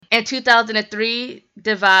In 2003,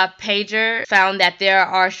 Deva Pager found that there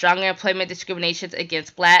are stronger employment discriminations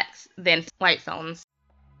against blacks than white felons.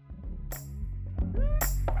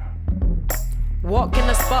 Walk in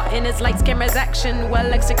the spot and it's lights, cameras, action.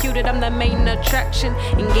 Well executed, I'm the main attraction.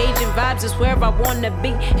 Engaging vibes is where I wanna be.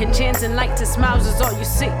 Enchanting lights and smiles is all you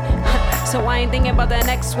see. So I ain't thinking about the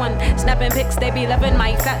next one. Snapping pics, they be loving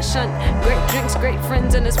my fashion. Great drinks, great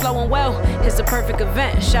friends, and it's flowing well. It's a perfect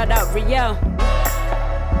event. Shout out Rielle.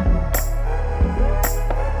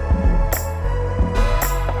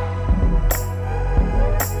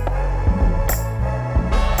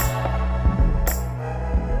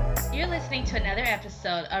 To another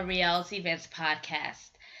episode of Rielle's Events Podcast.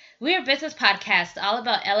 We are a business podcast all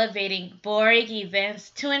about elevating boring events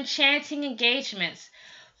to enchanting engagements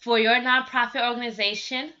for your nonprofit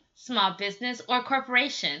organization, small business, or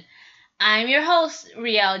corporation. I'm your host,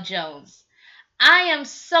 Rielle Jones. I am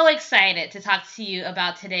so excited to talk to you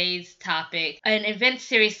about today's topic, an event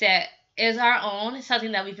series that is our own,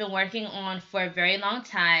 something that we've been working on for a very long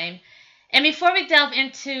time. And before we delve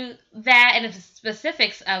into that and the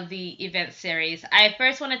specifics of the event series, I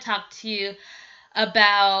first want to talk to you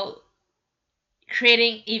about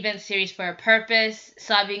creating event series for a purpose,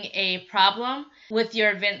 solving a problem with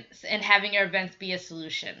your events, and having your events be a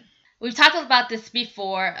solution. We've talked about this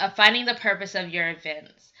before, of finding the purpose of your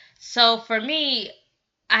events. So for me,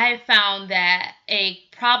 I found that a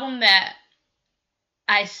problem that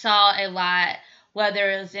I saw a lot,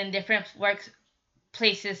 whether it was in different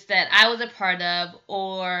places that I was a part of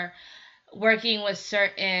or working with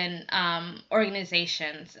certain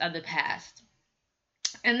organizations of the past.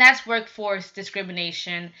 And that's workforce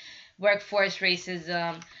discrimination, workforce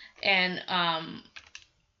racism, and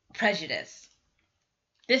prejudice.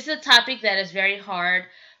 This is a topic that is very hard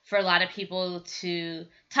for a lot of people to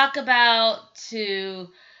talk about, to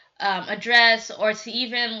address, or to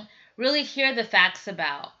even really hear the facts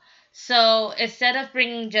about. So instead of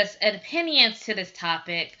bringing just opinions to this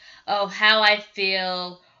topic of how I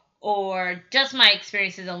feel or just my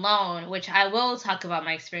experiences alone, which I will talk about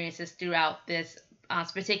my experiences throughout this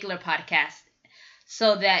particular podcast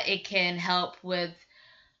so that it can help with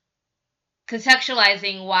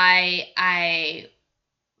contextualizing why I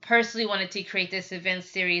personally wanted to create this event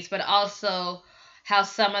series, but also how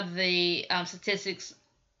some of the statistics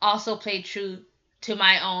also play true to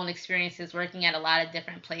my own experiences working at a lot of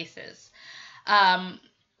different places. One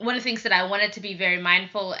of the things that I wanted to be very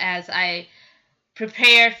mindful as I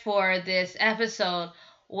prepared for this episode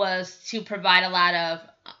was to provide a lot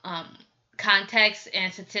of context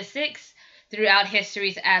and statistics throughout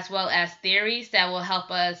histories as well as theories that will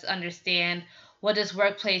help us understand what does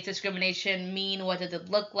workplace discrimination mean, what does it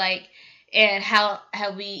look like, and how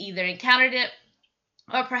have we either encountered it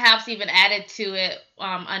or perhaps even added to it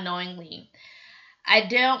unknowingly. I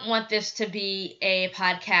don't want this to be a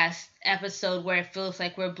podcast episode where it feels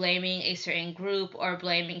like we're blaming a certain group or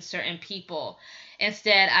blaming certain people.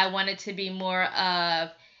 Instead, I want it to be more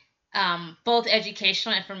of both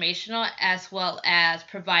educational, informational, as well as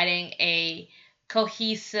providing a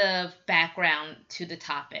cohesive background to the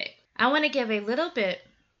topic. I want to give a little bit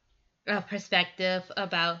of perspective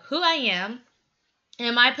about who I am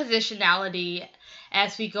and my positionality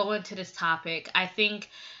as we go into this topic. I think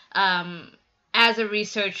as a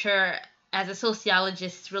researcher, as a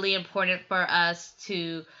sociologist, it's really important for us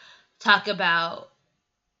to talk about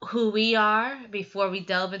who we are before we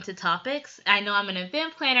delve into topics. I know I'm an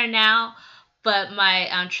event planner now, but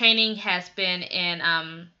my training has been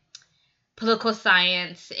in political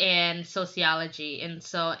science and sociology. And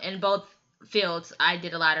so in both fields, I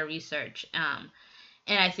did a lot of research. And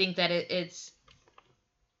I think that it's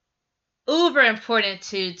uber important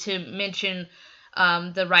to mention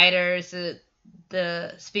the writers,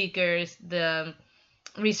 the speakers, the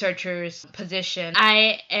researchers' position.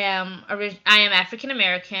 I am African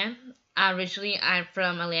American. Originally, I'm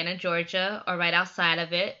from Atlanta, Georgia, or right outside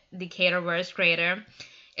of it, Decatur, where it's greater.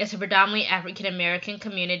 It's a predominantly African American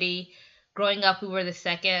community. Growing up, we were the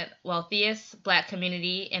second wealthiest Black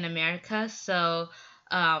community in America, so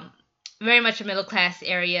very much a middle class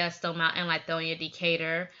area, Stone Mountain, Lithonia,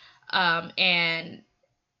 Decatur, and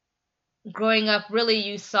growing up, really,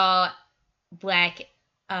 you saw Black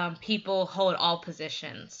people hold all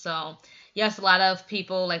positions. So yes, a lot of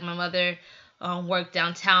people like my mother worked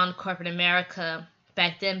downtown corporate America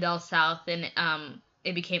back then, Bell South, and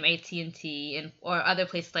it became AT&T and or other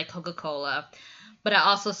places like Coca-Cola. But I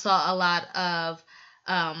also saw a lot of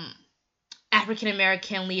African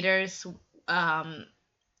American leaders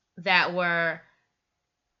that were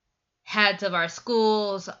heads of our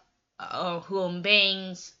schools, who owned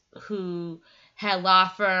banks, who had law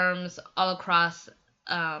firms all across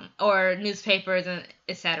or newspapers and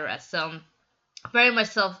etc. So very much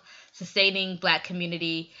self-sustaining Black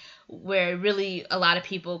community where really a lot of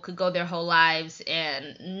people could go their whole lives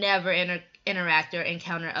and never interact or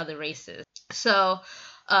encounter other races. So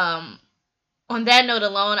um, on that note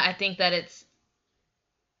alone, I think that it's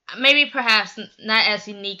maybe perhaps not as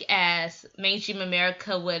unique as mainstream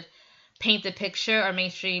America would paint the picture or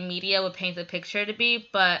mainstream media would paint the picture to be,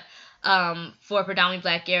 but for a predominantly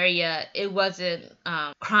Black area, it wasn't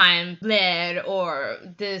crime led or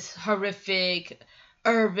this horrific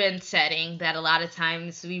urban setting that a lot of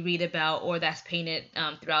times we read about or that's painted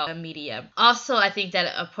throughout the media. Also, I think that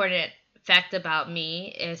an important fact about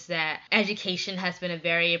me is that education has been a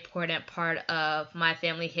very important part of my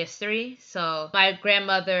family history. So my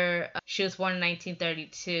grandmother, she was born in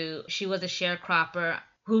 1932. She was a sharecropper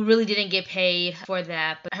who really didn't get paid for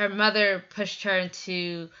that, but her mother pushed her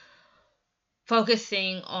into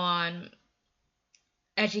focusing on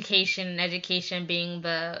education, and education being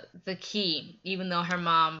the key, even though her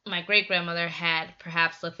mom, my great grandmother, had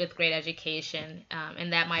perhaps a fifth grade education,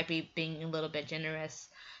 and that might be being a little bit generous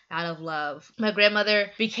out of love. My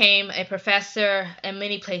grandmother became a professor in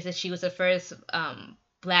many places. She was the first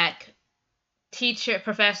Black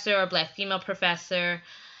professor or Black female professor,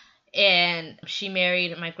 and she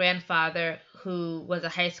married my grandfather, who was a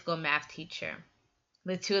high school math teacher.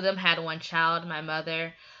 The two of them had one child, my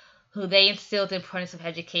mother, who they instilled the importance of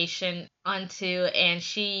education onto, and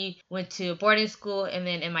she went to boarding school and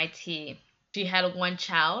then MIT. She had one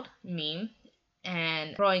child, me,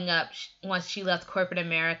 and growing up, once she left corporate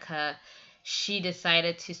America, she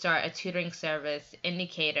decided to start a tutoring service,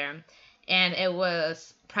 Indicator, and it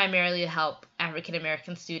was primarily to help African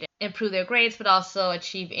American students improve their grades, but also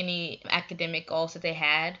achieve any academic goals that they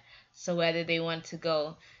had. So whether they wanted to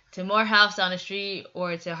go to Morehouse down the street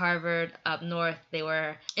or to Harvard up north, they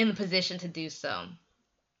were in the position to do so.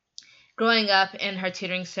 Growing up in her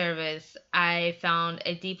tutoring service, I found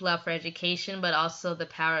a deep love for education, but also the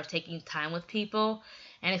power of taking time with people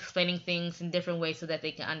and explaining things in different ways so that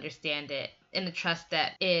they can understand it, and the trust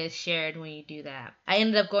that is shared when you do that. I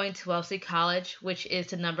ended up going to Wellesley College, which is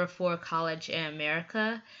the number 4 college in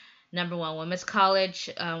America, number 1 women's college.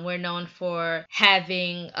 We're known for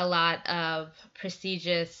having a lot of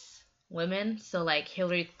prestigious women, so like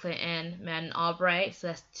Hillary Clinton, Madeleine Albright, so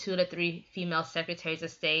that's 2 to 3 female secretaries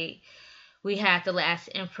of state. We had the last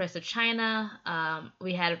Empress of China.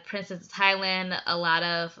 We had a Princess of Thailand, a lot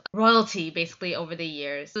of royalty basically over the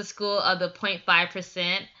years. The school of the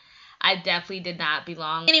 0.5%, I definitely did not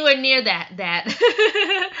belong anywhere near that that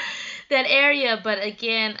area. But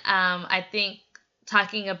again, I think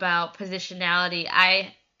talking about positionality,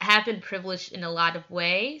 I have been privileged in a lot of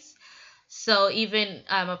ways. So even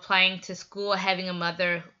applying to school, having a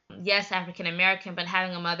mother, yes, African American, but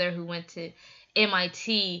having a mother who went to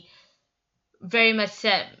MIT very much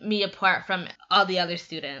set me apart from all the other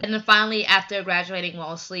students. And then finally, after graduating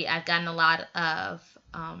Wellesley, I've gotten a lot of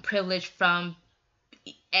privilege from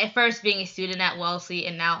at first being a student at Wellesley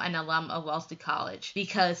and now an alum of Wellesley College,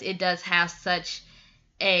 because it does have such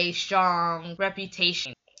a strong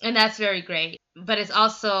reputation, and that's very great. But it's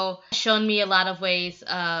also shown me a lot of ways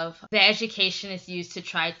of the education is used to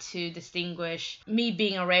try to distinguish me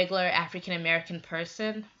being a regular African American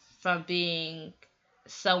person from being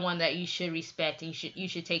someone that you should respect and you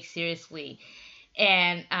should take seriously.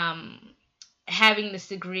 And having this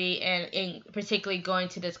degree and particularly going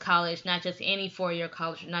to this college, not just any 4-year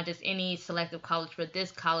college, not just any selective college, but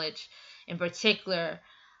this college in particular,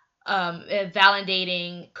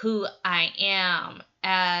 validating who I am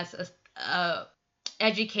as a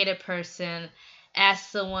educated person, as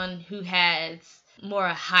someone who has more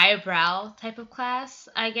a highbrow type of class,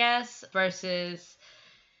 I guess, versus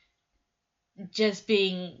just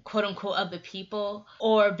being quote unquote of the people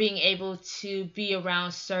or being able to be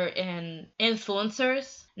around certain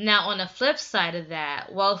influencers. Now, on the flip side of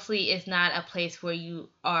that, Wellesley is not a place where you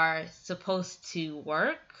are supposed to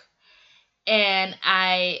work. And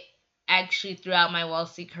I actually, throughout my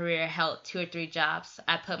Wellesley career, held 2 or 3 jobs.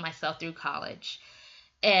 I put myself through college.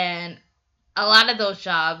 And a lot of those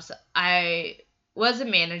jobs, I was a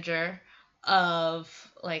manager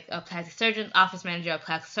of like a plastic surgeon office manager, a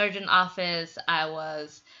plastic surgeon office. I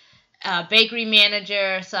was a bakery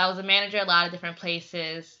manager, so I was a manager at a lot of different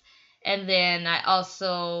places. And then I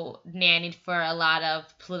also nannied for a lot of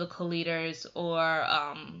political leaders or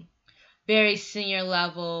very senior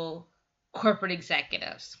level corporate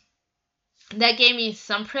executives. That gave me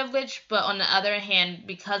some privilege, but on the other hand,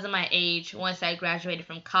 because of my age, once I graduated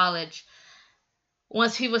from college,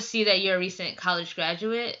 once people see that you're a recent college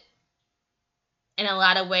graduate, in a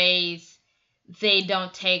lot of ways, they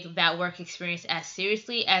don't take that work experience as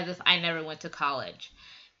seriously as if I never went to college.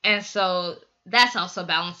 And so that's also a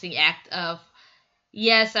balancing act of,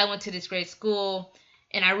 yes, I went to this great school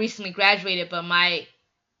and I recently graduated, but my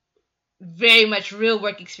very much real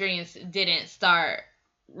work experience didn't start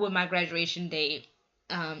with my graduation date.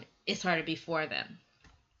 It started before then.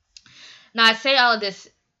 Now, I say all of this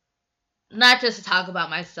not just to talk about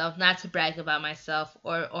myself, not to brag about myself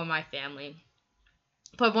or my family,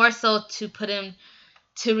 but more so to put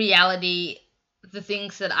into reality the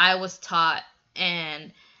things that I was taught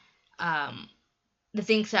and the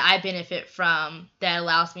things that I benefit from that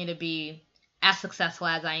allows me to be as successful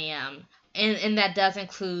as I am. And that does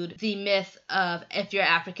include the myth of, if you're an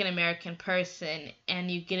African American person and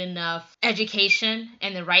you get enough education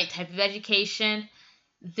and the right type of education,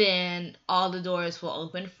 then all the doors will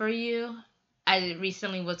open for you. I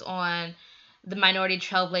recently was on the Minority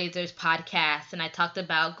Trailblazers podcast, and I talked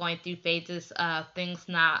about going through phases of things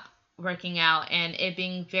not working out and it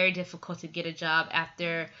being very difficult to get a job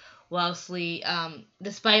after Wellesley,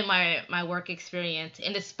 despite my work experience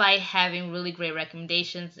and despite having really great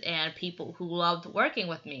recommendations and people who loved working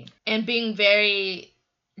with me, and being very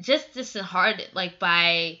just disheartened, like,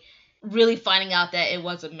 by really finding out that it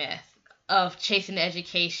was a myth of chasing the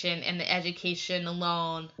education and the education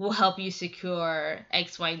alone will help you secure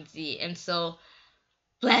X, Y, and Z. And so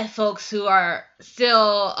Black folks who are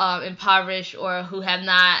still impoverished or who have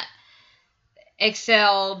not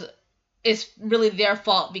excelled, it's really their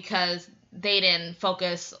fault because they didn't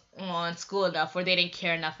focus on school enough or they didn't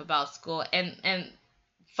care enough about school. And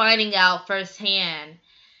finding out firsthand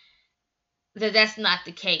that that's not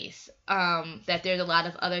the case, that there's a lot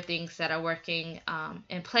of other things that are working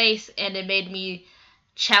in place, and it made me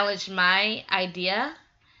challenge my idea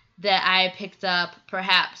that I picked up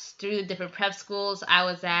perhaps through different prep schools I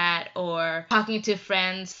was at or talking to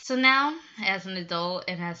friends. So now, as an adult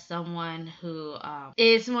and as someone who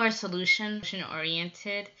is more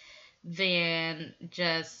solution-oriented than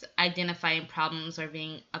just identifying problems or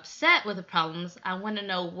being upset with the problems, I want to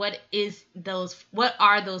know what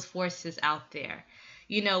are those forces out there?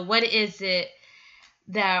 You know, what is it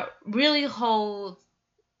that really holds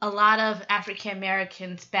a lot of African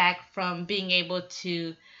Americans back from being able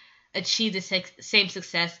to achieve the same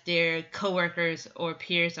success their coworkers or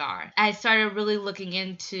peers are? I started really looking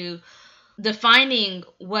into defining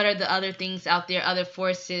what are the other things out there, other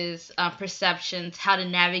forces, perceptions, how to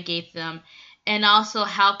navigate them, and also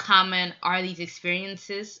how common are these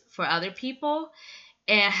experiences for other people,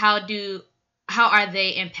 and how are they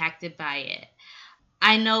impacted by it.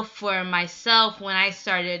 I know for myself, when I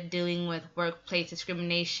started dealing with workplace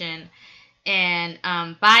discrimination and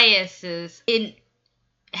biases, it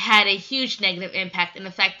had a huge negative impact in the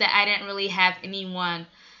fact that I didn't really have anyone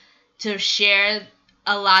to share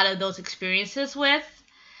a lot of those experiences with,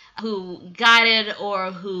 who got it or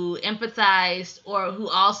who empathized or who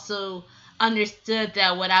also understood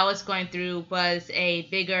that what I was going through was a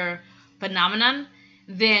bigger phenomenon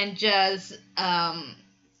than just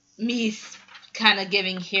me kind of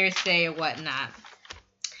giving hearsay or whatnot.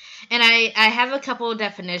 And I have a couple of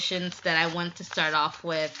definitions that I want to start off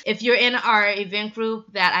with. If you're in our event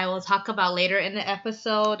group that I will talk about later in the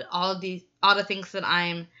episode, all the things that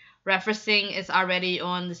I'm referencing is already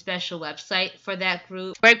on the special website for that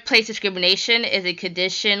group. Workplace discrimination is a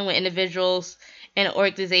condition when individuals and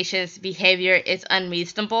organizations' behavior is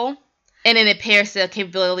unreasonable and it impairs the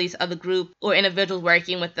capabilities of the group or individuals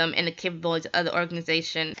working with them and the capabilities of the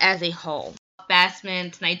organization as a whole.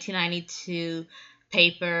 Bassman's 1992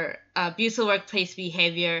 paper, abusive workplace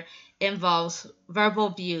behavior involves verbal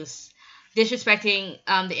abuse, disrespecting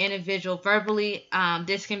the individual verbally.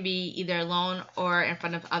 This can be either alone or in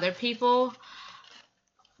front of other people.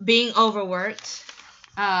 Being overworked,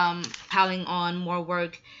 piling on more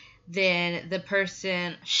work than the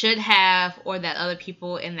person should have or that other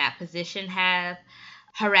people in that position have.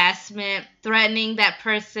 Harassment, threatening that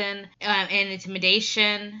person, and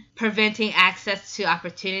intimidation, preventing access to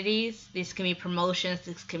opportunities. These can be promotions,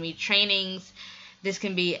 this can be trainings, this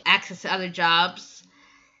can be access to other jobs,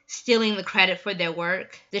 stealing the credit for their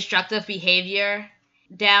work, destructive behavior,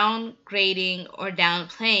 downgrading or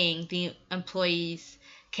downplaying the employee's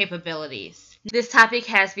capabilities. This topic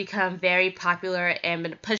has become very popular and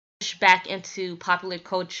been pushed back into popular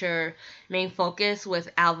culture main focus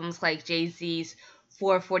with albums like Jay-Z's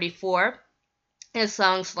 444 and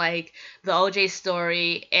songs like The OJ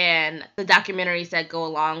Story and the documentaries that go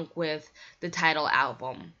along with the title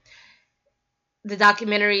album. The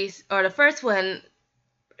documentaries, or the first one,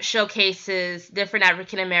 showcases different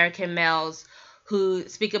African American males who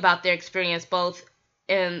speak about their experience both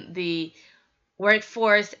in the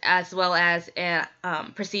workforce as well as in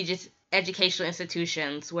prestigious educational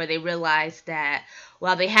institutions, where they realized that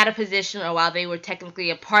while they had a position or while they were technically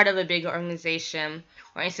a part of a bigger organization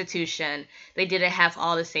or institution, they didn't have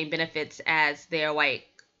all the same benefits as their white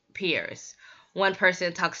peers. One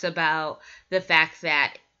person talks about the fact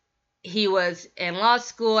that he was in law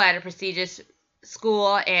school at a prestigious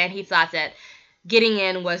school, and he thought that getting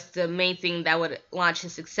in was the main thing that would launch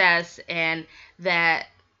his success, and that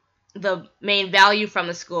the main value from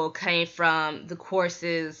the school came from the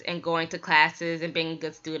courses and going to classes and being a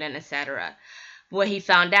good student, etc. What he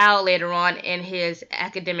found out later on in his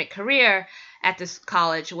academic career at this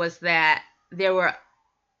college was that there were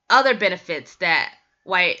other benefits that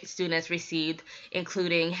white students received,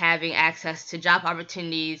 including having access to job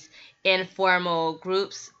opportunities, informal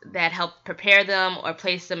groups that helped prepare them or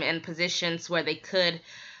place them in positions where they could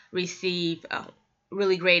receive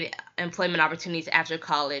really great employment opportunities after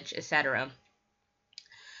college, etc.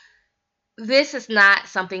 This is not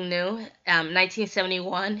something new.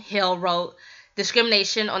 1971, Hill wrote,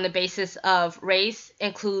 "Discrimination on the basis of race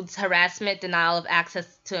includes harassment, denial of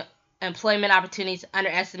access to employment opportunities,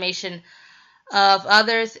 underestimation of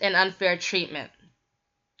others, and unfair treatment."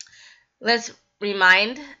 Let's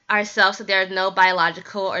remind ourselves that there are no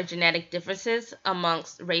biological or genetic differences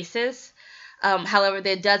amongst races. However,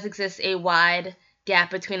 there does exist a wide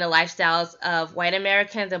gap between the lifestyles of white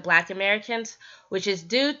Americans and black Americans, which is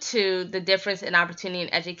due to the difference in opportunity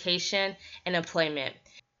in education and employment.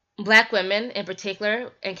 Black women, in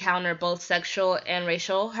particular, encounter both sexual and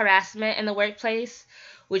racial harassment in the workplace,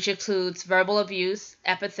 which includes verbal abuse,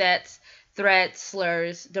 epithets, threats,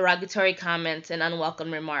 slurs, derogatory comments, and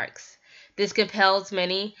unwelcome remarks. This compels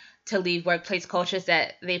many to leave workplace cultures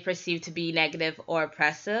that they perceive to be negative or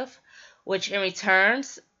oppressive, which in return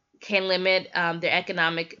can limit their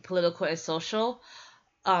economic, political, and social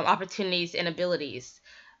opportunities and abilities,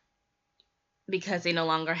 because they no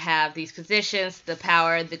longer have these positions, the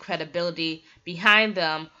power, the credibility behind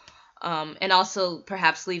them, and also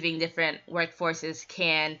perhaps leaving different workforces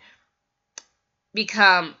can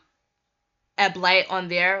become a blight on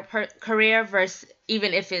their career, versus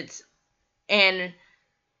even if it's in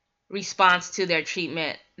response to their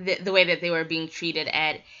treatment, the way that they were being treated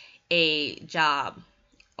at a job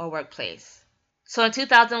or workplace. So in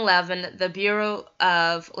 2011, the Bureau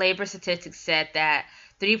of Labor Statistics said that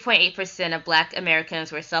 3.8% of black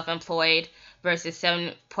Americans were self-employed versus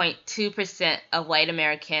 7.2% of white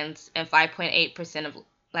Americans and 5.8% of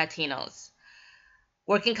Latinos.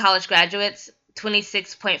 Working college graduates,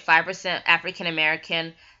 26.5% African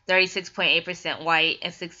American, 36.8% white,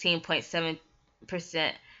 and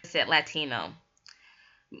 16.7% Latino.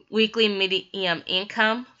 Weekly median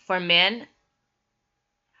income for men,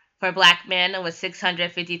 for black men, was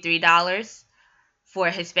 $653. For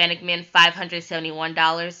Hispanic men,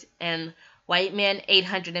 $571, and white men,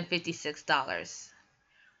 $856.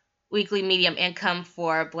 Weekly median income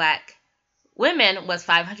for black women was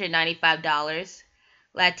 $595.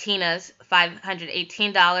 Latinas,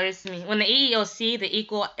 $518. When the EEOC, the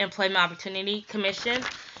Equal Employment Opportunity Commission,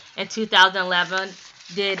 in 2011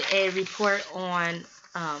 did a report on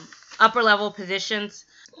upper level positions,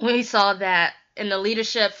 we saw that in the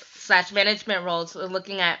leadership/management roles, we're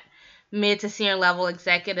looking at mid to senior level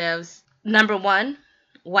executives. Number one,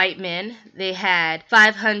 white men, they had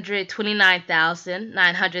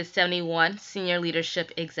 529,971 senior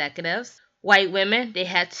leadership executives. White women, they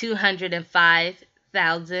had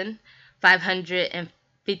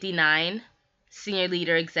 205,559 senior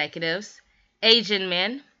leader executives. Asian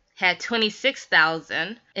men had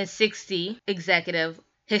 26,060 executive.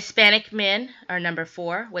 Hispanic men are number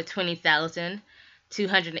 4 with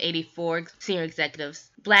 20,284 senior executives.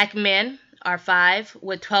 Black men are 5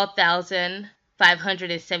 with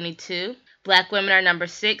 12,572. Black women are number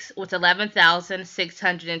 6 with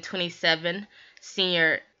 11,627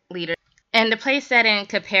 senior leaders. And to place that in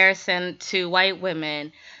comparison to white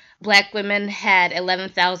women, black women had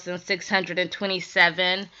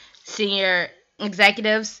 11,627 senior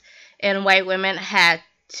executives, and white women had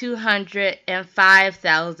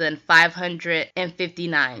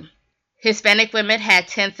 205,559. Hispanic women had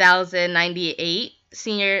 10,098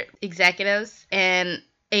 senior executives, and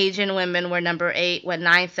Asian women were number 8 with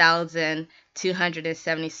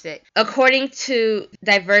 9,276. According to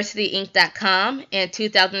DiversityInc.com, in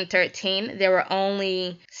 2013, there were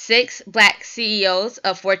only 6 black CEOs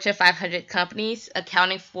of Fortune 500 companies,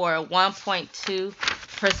 accounting for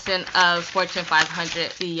 1.2% of Fortune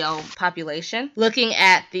 500 CEO population. Looking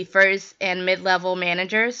at the first and mid-level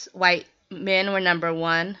managers, white men were number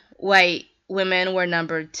 1. White women were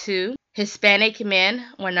number 2. Hispanic men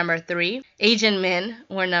were number 3. Asian men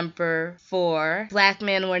were number 4. Black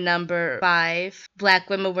men were number 5. Black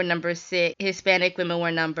women were number 6. Hispanic women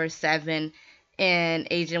were number 7. And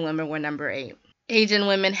Asian women were number 8. Asian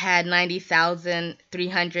women had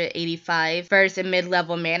 90,385 first and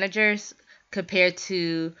mid-level managers compared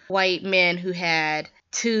to white men who had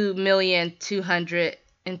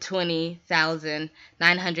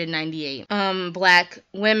 2,220,998. Black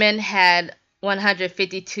women had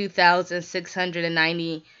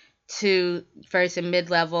 152,692 first and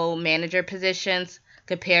mid-level manager positions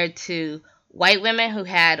compared to white women who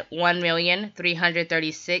had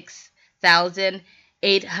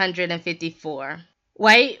 1,336,854.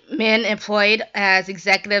 White men employed as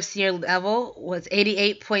executive senior level was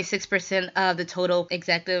 88.6% of the total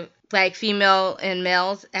executive. Black female and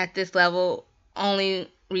males at this level only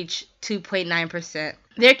reach 2.9%.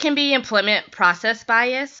 There can be employment process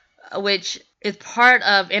bias, which is part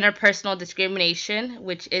of interpersonal discrimination,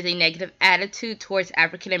 which is a negative attitude towards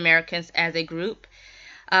African Americans as a group,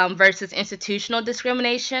 versus institutional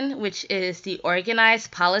discrimination, which is the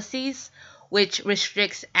organized policies which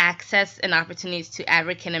restricts access and opportunities to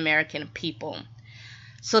African American people.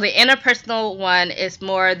 So the interpersonal one is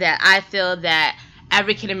more that I feel that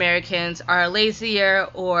African Americans are lazier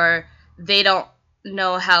or they don't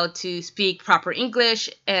know how to speak proper English,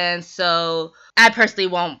 and so I personally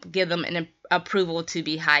won't give them an approval to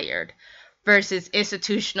be hired. Versus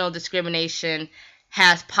institutional discrimination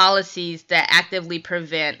has policies that actively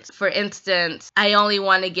prevent. For instance, I only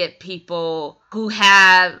want to get people who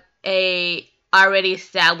have a already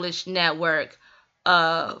established network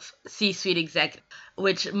of C-suite executives,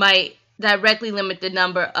 which might directly limit the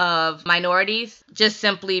number of minorities just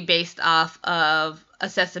simply based off of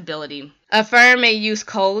accessibility. A firm may use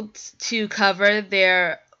codes to cover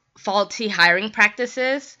their faulty hiring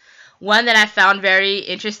practices. One that I found very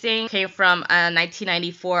interesting came from a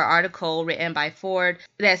 1994 article written by Ford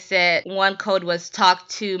that said one code was "Talk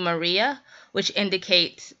to Maria," which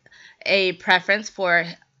indicates a preference for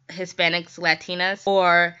Hispanics, Latinas,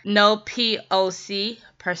 or "No POC,"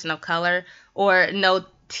 person of color, or "No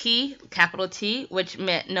T," capital T, which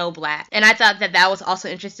meant no black. And I thought that was also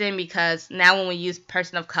interesting because now when we use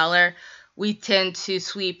person of color, we tend to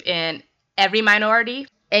sweep in every minority.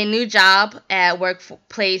 A new job at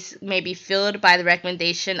workplace may be filled by the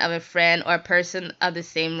recommendation of a friend or a person of the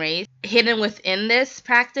same race. Hidden within this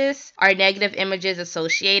practice are negative images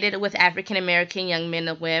associated with African American young men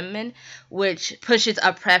and women, which pushes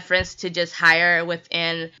a preference to just hire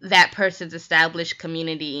within that person's established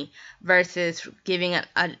community versus giving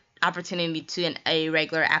an opportunity to a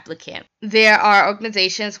regular applicant. There are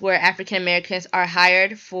organizations where African Americans are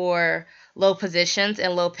hired for low positions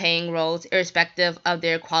and low paying roles irrespective of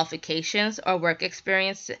their qualifications or work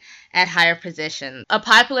experience at higher positions. A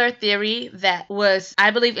popular theory that was,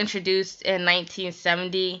 I believe, introduced in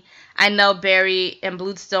 1970. I know Barry and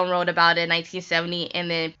Bluestone wrote about it in 1970, and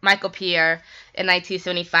then Michael Pierre in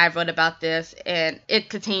 1975 wrote about this, and it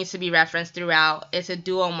continues to be referenced throughout. It's a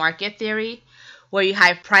dual market theory, where you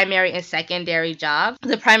have primary and secondary jobs.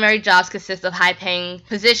 The primary jobs consist of high-paying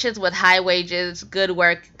positions with high wages, good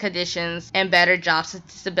work conditions, and better job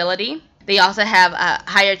stability. They also have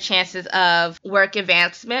higher chances of work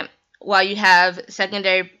advancement, while you have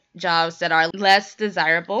secondary jobs that are less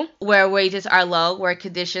desirable, where wages are low, where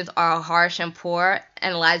conditions are harsh and poor,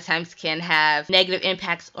 and a lot of times can have negative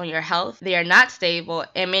impacts on your health. They are not stable,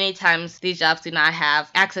 and many times these jobs do not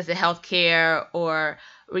have access to health care or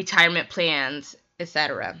retirement plans,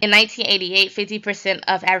 etc. In 1988, 50%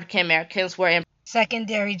 of African Americans were in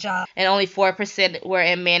secondary jobs, and only 4% were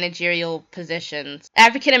in managerial positions.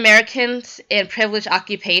 African Americans in privileged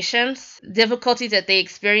occupations, difficulties that they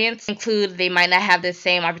experience include they might not have the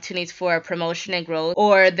same opportunities for promotion and growth,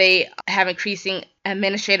 or they have increasing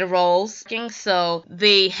administrative roles, so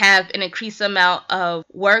they have an increased amount of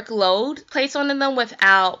workload placed on them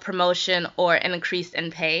without promotion or an increase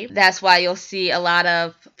in pay. That's why you'll see a lot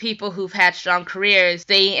of people who've had strong careers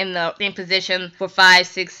stay in the same position for 5,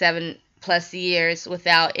 6, 7 plus years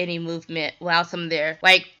without any movement, while some of their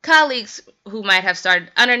white colleagues who might have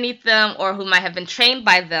started underneath them or who might have been trained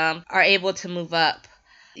by them are able to move up.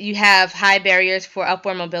 You have high barriers for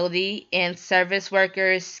upward mobility in service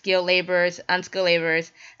workers, skilled laborers, unskilled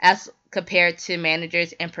laborers, as compared to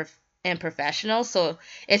managers and professionals. So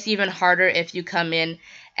it's even harder if you come in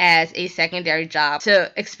as a secondary job to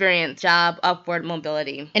experience job upward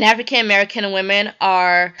mobility. And African American women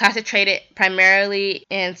are concentrated primarily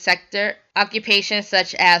in sector occupations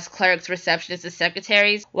such as clerks, receptionists, and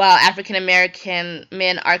secretaries, while African American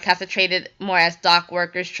men are concentrated more as dock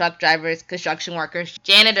workers, truck drivers, construction workers,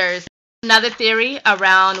 janitors, Another theory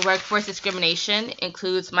around workforce discrimination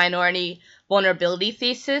includes minority vulnerability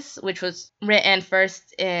thesis, which was written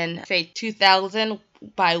first in, say, 2000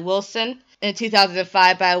 by Wilson, in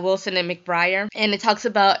 2005 by Wilson and McBriar. And it talks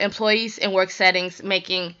about employees in work settings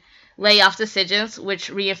making layoff decisions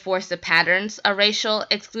which reinforce the patterns of racial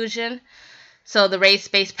exclusion. So the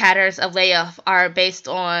race-based patterns of layoff are based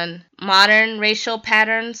on modern racial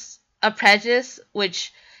patterns of prejudice,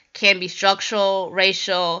 which can be structural,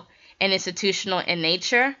 racial, and institutional in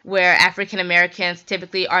nature, where African Americans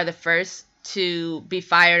typically are the first to be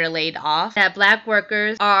fired or laid off. That black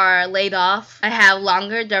workers are laid off and have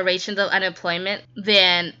longer durations of unemployment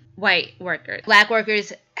than white workers. Black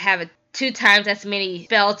workers have 2 times as many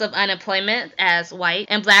spells of unemployment as white,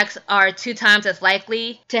 and blacks are 2 times as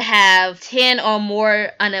likely to have 10 or more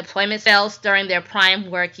unemployment spells during their prime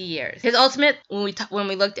work years. His ultimate, when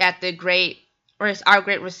we looked at our Great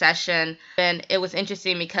Recession, and it was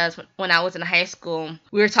interesting because when I was in high school,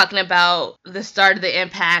 we were talking about the start of the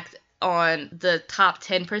impact on the top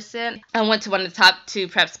 10%. I went to one of the top 2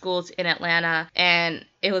 prep schools in Atlanta, and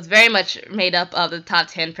it was very much made up of the top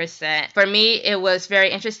 10%. For me, it was very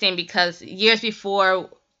interesting because years before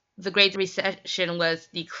the Great Recession was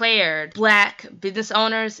declared, black business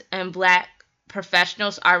owners and black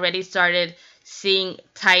professionals already started seeing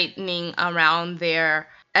tightening around their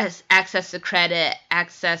access to credit,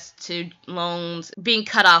 access to loans being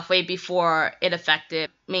cut off way before it affected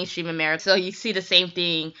mainstream America. So you see the same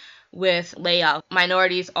thing with layoff.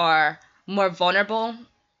 Minorities are more vulnerable.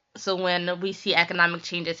 So when we see economic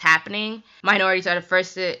changes happening, minorities are the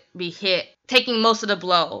first to be hit, taking most of the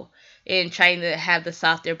blow in trying to have the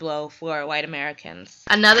softer blow for white Americans.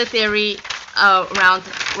 Another theory around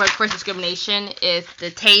workforce discrimination is the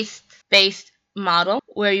taste-based model,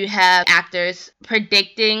 where you have actors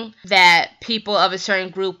predicting that people of a certain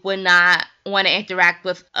group would not want to interact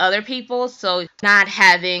with other people, so not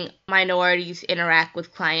having minorities interact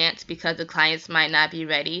with clients because the clients might not be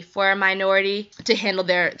ready for a minority to handle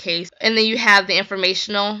their case. And then you have the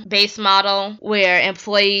informational based model, where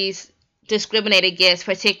employees discriminate against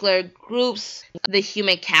particular groups. The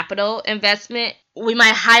human capital investment, we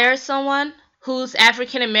might hire someone who's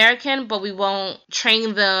African American, but we won't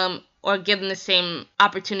train them or give them the same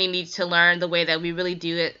opportunity to learn the way that we really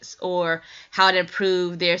do it, or how to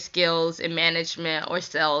improve their skills in management or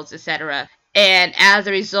sales, etc. And as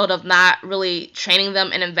a result of not really training them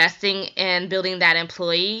and investing in building that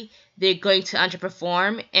employee, they're going to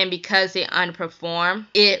underperform. And because they underperform,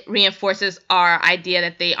 it reinforces our idea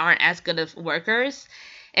that they aren't as good of workers.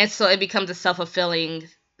 And so it becomes a self-fulfilling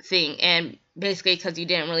thing. And basically because you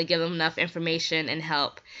didn't really give them enough information and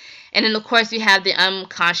help. And then, of course, you have the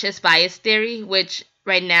unconscious bias theory, which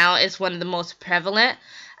right now is one of the most prevalent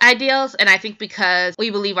ideals. And I think because we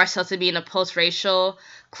believe ourselves to be in a post-racial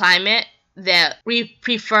climate, that we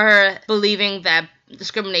prefer believing that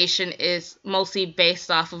discrimination is mostly based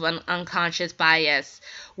off of an unconscious bias,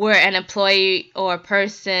 where an employee or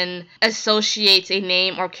person associates a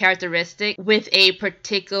name or characteristic with a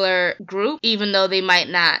particular group, even though they might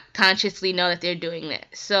not consciously know that they're doing it.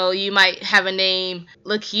 So you might have a name,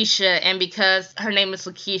 Lakeisha, and because her name is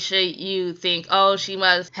Lakeisha, you think, oh, she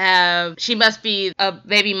must be a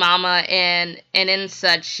baby mama, and in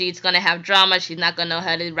such, she's going to have drama, she's not going to know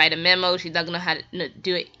how to write a memo, she's not going to know how to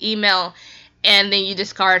do an email. And then you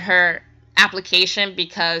discard her application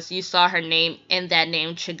because you saw her name and that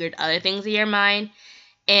name triggered other things in your mind.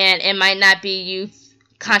 And it might not be you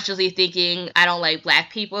consciously thinking, I don't like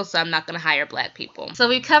black people, so I'm not going to hire black people. So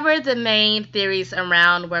we covered the main theories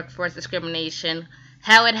around workforce discrimination,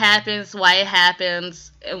 how it happens, why it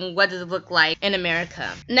happens, and what does it look like in America.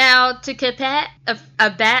 Now, to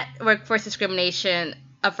combat workforce discrimination,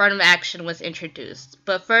 affirmative action was introduced.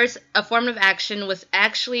 But first, affirmative action was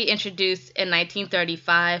actually introduced in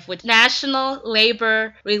 1935 with National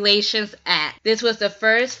Labor Relations Act. This was the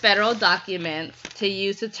first federal document to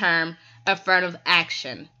use the term affirmative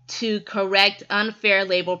action to correct unfair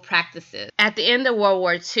labor practices. At the end of World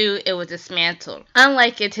War II, it was dismantled.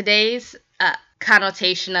 Unlike in today's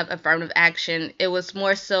connotation of affirmative action, it was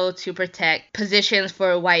more so to protect positions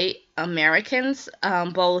for white Americans,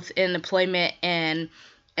 both in employment and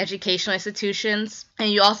educational institutions. And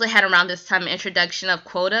you also had around this time an introduction of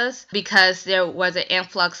quotas because there was an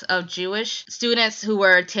influx of Jewish students who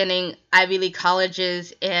were attending Ivy League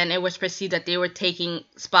colleges, and it was perceived that they were taking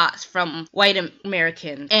spots from white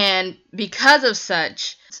Americans. And because of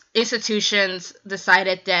such, institutions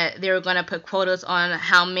decided that they were going to put quotas on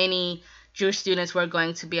how many Jewish students were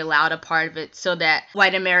going to be allowed a part of it, so that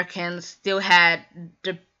white Americans still had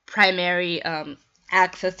the primary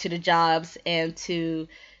access to the jobs and to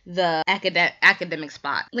the academic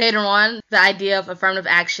spot. Later on, the idea of affirmative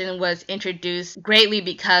action was introduced greatly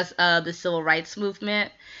because of the civil rights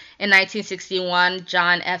movement. In 1961,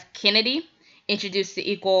 John F. Kennedy introduced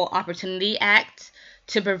the Equal Opportunity Act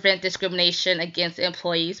to prevent discrimination against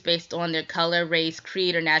employees based on their color, race,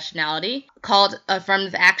 creed, or nationality, called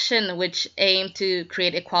affirmative action, which aimed to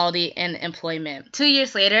create equality in employment. 2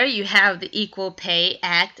 years later, you have the Equal Pay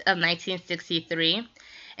Act of 1963.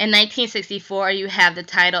 In 1964, you have the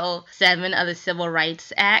Title VII of the Civil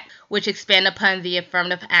Rights Act, which expanded upon the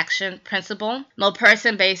affirmative action principle. No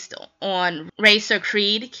person based on race or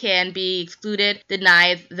creed can be excluded,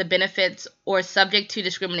 denied the benefits, or subject to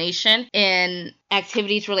discrimination in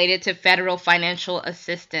activities related to federal financial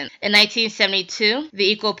assistance. In 1972, the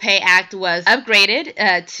Equal Pay Act was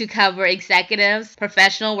upgraded to cover executives,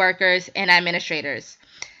 professional workers, and administrators.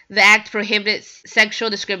 The act prohibits sexual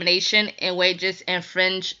discrimination in wages and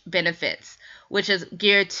fringe benefits, which is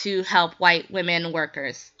geared to help white women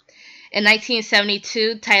workers. In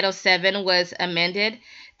 1972, Title VII was amended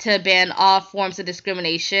to ban all forms of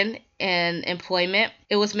discrimination in employment.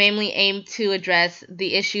 It was mainly aimed to address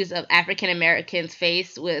the issues of African Americans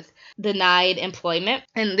faced with denied employment.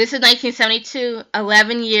 And this is 1972,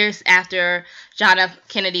 11 years after John F.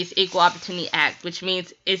 Kennedy's Equal Opportunity Act, which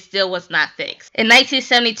means it still was not fixed. In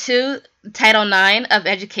 1972, Title IX of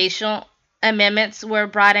educational amendments were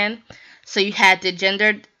brought in. So you had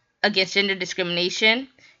the against gender discrimination.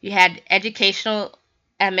 You had educational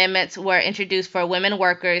amendments were introduced for women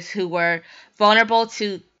workers who were vulnerable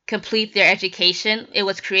to complete their education. It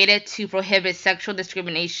was created to prohibit sexual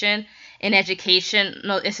discrimination in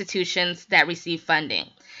educational institutions that receive funding.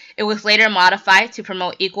 It was later modified to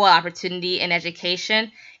promote equal opportunity in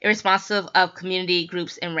education, irresponsive of community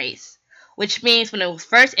groups and race, which means when it was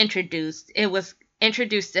first introduced, it was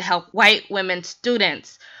introduced to help white women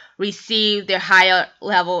students receive their higher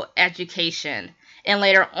level education. And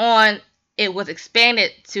later on, it was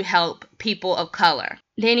expanded to help people of color.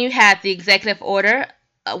 Then you have the Executive Order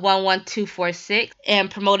 11246 and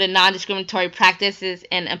promoted non-discriminatory practices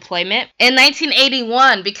in employment. In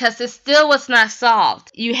 1981, because this still was not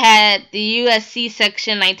solved, you had the USC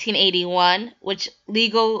Section 1981, which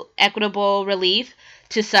legal equitable relief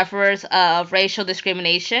to sufferers of racial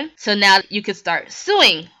discrimination. So now you could start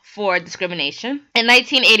suing for discrimination. In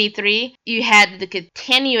 1983, you had the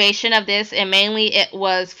continuation of this, and mainly it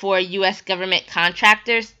was for U.S. government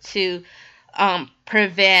contractors to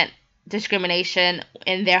prevent discrimination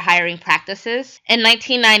in their hiring practices. In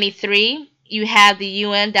 1993, you have the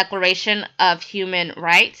UN Declaration of Human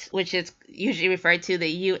Rights, which is usually referred to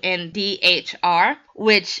the UNDHR,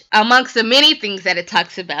 which amongst the many things that it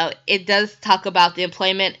talks about, it does talk about the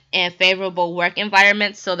employment and favorable work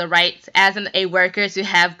environments, so the rights as a worker to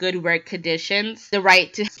have good work conditions, the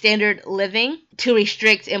right to standard living, to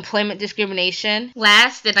restrict employment discrimination.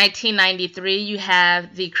 Last, in 1993, you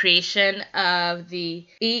have the creation of the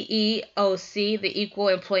EEOC, the Equal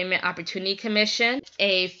Employment Opportunity Commission,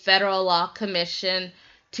 a federal law commission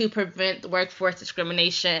to prevent workforce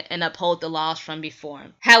discrimination and uphold the laws from before.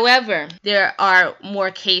 However, there are more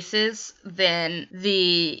cases than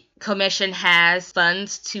the commission has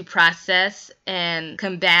funds to process and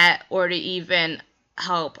combat or to even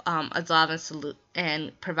help absolve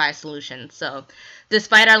and provide solutions. So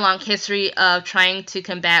despite our long history of trying to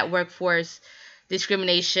combat workforce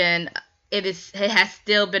discrimination, it has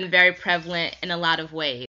still been very prevalent in a lot of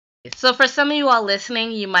ways. So for some of you all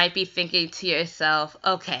listening, you might be thinking to yourself,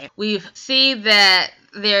 okay, we see that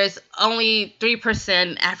there's only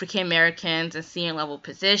 3% African Americans in senior level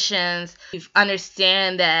positions. We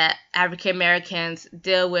understand that African Americans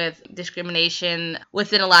deal with discrimination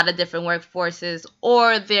within a lot of different workforces,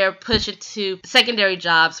 or they're pushed into secondary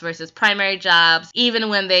jobs versus primary jobs, even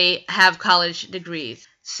when they have college degrees.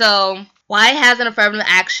 So why hasn't affirmative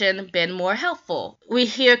action been more helpful? We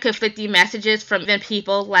hear conflicting messages from even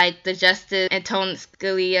people like the Justice Antonin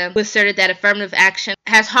Scalia, who asserted that affirmative action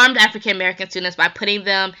has harmed African American students by putting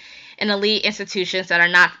them in elite institutions that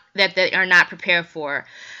they are not prepared for.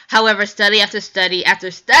 However, study after study after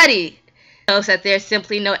study shows that there's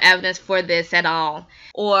simply no evidence for this at all.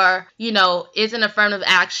 Or, isn't affirmative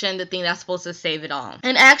action the thing that's supposed to save it all?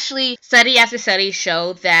 And actually, study after study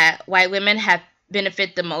show that white women have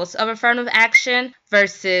benefit the most of affirmative action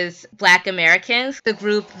versus Black Americans, the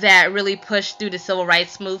group that really pushed through the civil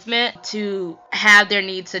rights movement to have their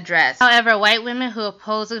needs addressed. However, white women who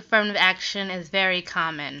oppose affirmative action is very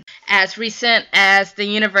common. As recent as the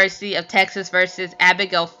University of Texas versus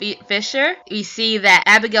Abigail Fisher, we see that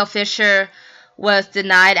Abigail Fisher was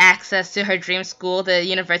denied access to her dream school, the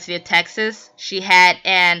University of Texas. She had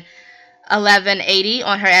an 1180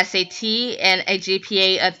 on her SAT and a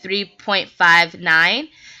GPA of 3.59.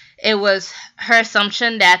 It was her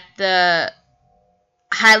assumption that the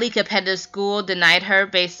highly competitive school denied her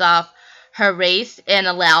based off her race and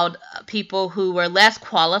allowed people who were less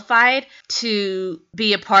qualified to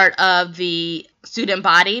be a part of the student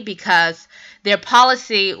body because their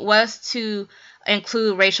policy was to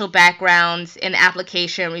include racial backgrounds in the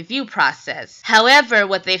application review process. However,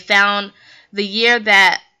 what they found the year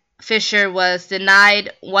that Fisher was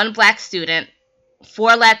denied one black student,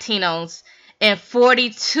 4 Latinos, and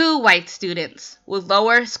 42 white students with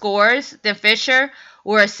lower scores than Fisher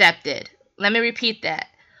were accepted. Let me repeat that.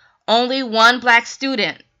 Only 1 black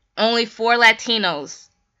student, only 4 Latinos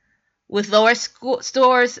with lower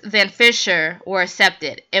scores than Fisher were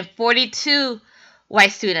accepted, and 42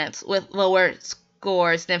 white students with lower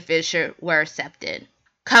scores than Fisher were accepted.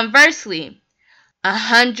 Conversely,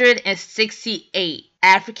 168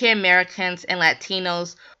 African Americans and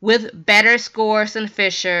Latinos with better scores than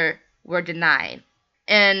Fisher were denied.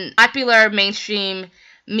 In popular mainstream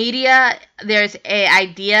media, there's an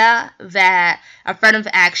idea that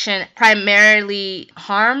affirmative action primarily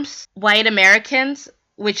harms white Americans,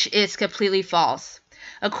 which is completely false.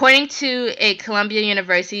 According to a Columbia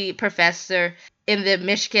University professor in the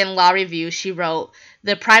Michigan Law Review, she wrote,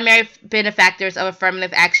 "The primary benefactors of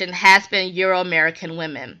affirmative action has been Euro-American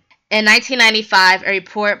women." In 1995, a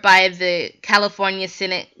report by the California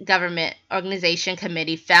Senate Government Organization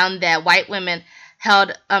Committee found that white women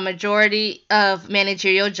held a majority of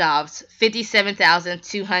managerial jobs,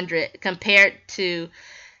 57,200, compared to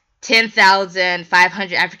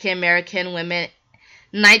 10,500 African American women,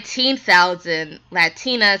 19,000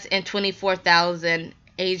 Latinas, and 24,000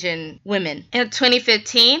 Asian women. In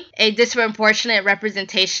 2015, a disproportionate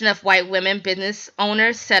representation of white women business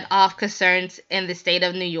owners set off concerns in the state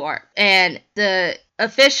of New York. And the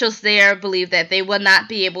officials there believe that they will not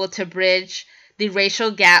be able to bridge the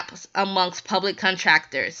racial gaps amongst public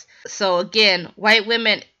contractors. So again, white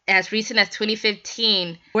women as recent as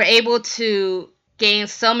 2015 were able to gain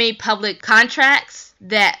so many public contracts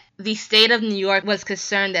that the state of New York was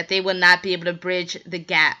concerned that they would not be able to bridge the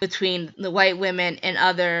gap between the white women and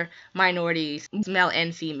other minorities, male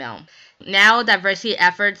and female. Now, diversity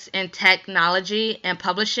efforts in technology and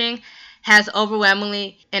publishing has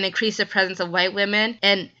overwhelmingly increased the presence of white women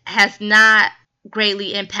and has not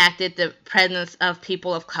greatly impacted the presence of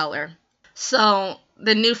people of color. So,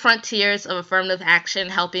 the new frontiers of affirmative action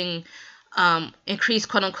helping increase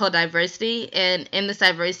quote-unquote diversity, and in this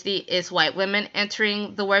diversity is white women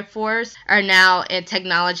entering the workforce, are now in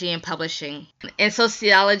technology and publishing. A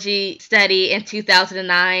sociology study in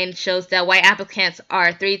 2009 shows that white applicants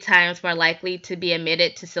are 3 times more likely to be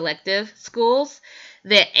admitted to selective schools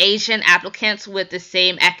than Asian applicants with the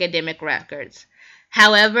same academic records.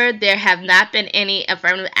 However, there have not been any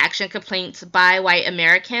affirmative action complaints by white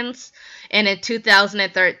Americans, and in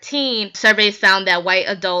 2013, surveys found that white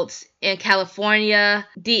adults in California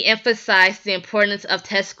de-emphasized the importance of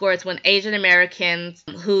test scores when Asian Americans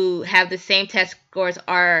who have the same test scores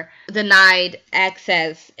are denied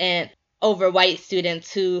access and over white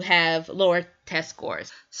students who have lower test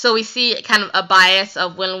scores. So we see kind of a bias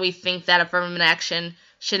of when we think that affirmative action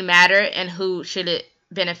should matter and who should it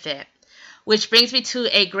benefit. Which brings me to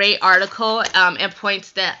a great article and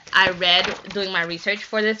points that I read doing my research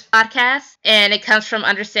for this podcast. And it comes from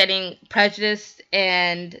Understanding Prejudice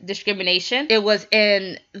and Discrimination. It was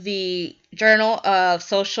in the Journal of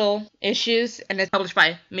Social Issues, and it's published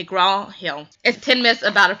by McGraw-Hill. It's 10 myths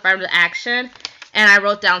about affirmative action, and I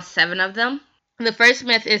wrote down 7 of them. The first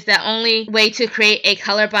myth is that only way to create a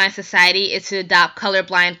colorblind society is to adopt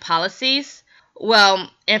colorblind policies. Well,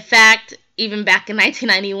 in fact, even back in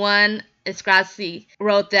 1991, Escrazi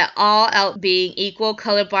wrote that all else being equal,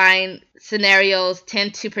 colorblind scenarios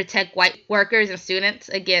tend to protect white workers and students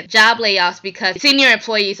against job layoffs because senior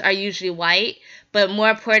employees are usually white, but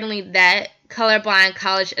more importantly that colorblind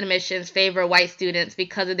college admissions favor white students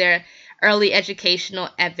because of their early educational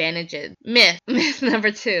advantages. Myth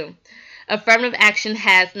number 2. Affirmative action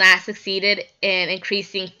has not succeeded in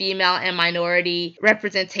increasing female and minority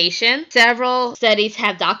representation. Several studies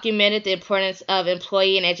have documented the importance of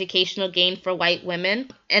employee and educational gain for white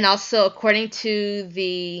women. And also, according to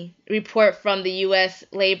the report from the U.S.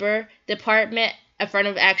 Labor Department,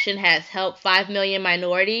 affirmative action has helped 5 million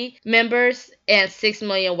minority members and 6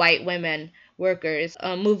 million white women workers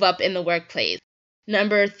move up in the workplace.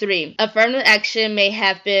 Number 3, affirmative action may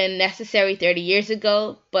have been necessary 30 years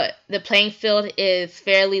ago, but the playing field is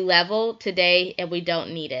fairly level today and we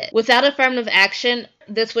don't need it. Without affirmative action,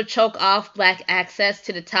 this would choke off black access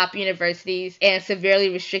to the top universities and severely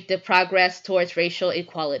restrict the progress towards racial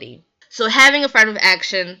equality. So having affirmative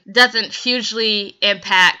action doesn't hugely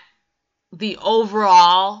impact the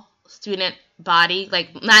overall student body.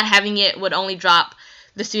 Like, not having it would only drop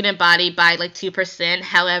the student body by like 2%.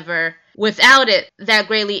 However, without it, that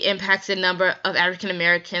greatly impacts the number of African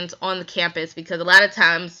Americans on the campus, because a lot of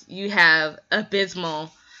times you have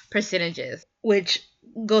abysmal percentages, which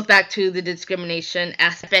goes back to the discrimination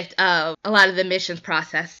aspect of a lot of the admissions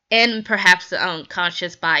process, and perhaps the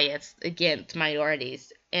unconscious bias against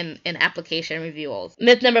minorities in application reviews.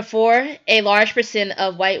 Myth number 4, a large percent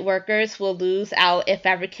of white workers will lose out if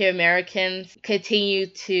African Americans continue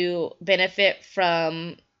to benefit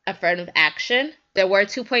from affirmative action. There were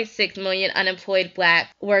 2.6 million unemployed black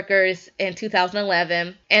workers in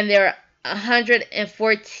 2011, and there are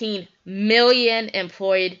 114 million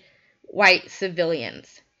employed white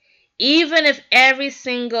civilians. Even if every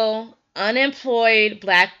single unemployed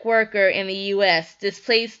black worker in the U.S.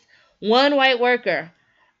 displaced one white worker,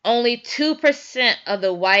 only 2% of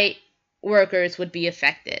the white workers would be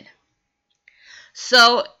affected.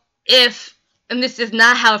 So if, and this is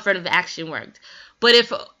not how affirmative action worked, but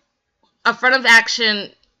if affirmative action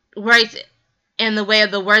works in the way of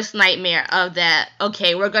the worst nightmare of that,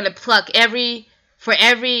 okay, we're going to pluck for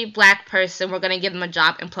every black person, we're going to give them a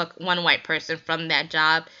job and pluck one white person from that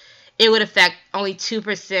job, it would affect only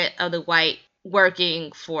 2% of the white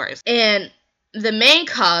working force. And the main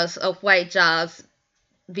cause of white jobs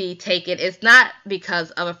be taken is not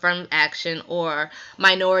because of affirmative action or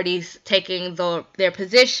minorities taking their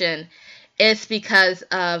position. It's because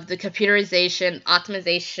of the computerization,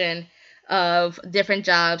 optimization of different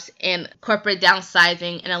jobs, and corporate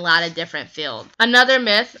downsizing in a lot of different fields. Another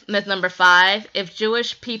myth number 5, if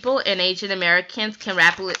Jewish people and Asian Americans can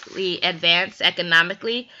rapidly advance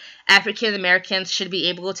economically, African Americans should be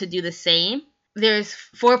able to do the same. There's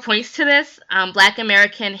 4 points to this. Black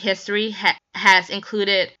American history has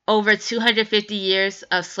included over 250 years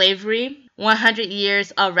of slavery, 100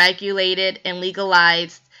 years of regulated and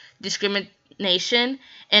legalized discrimination,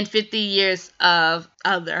 and 50 years of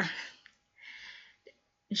other.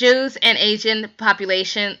 Jews and Asian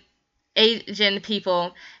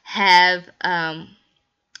people have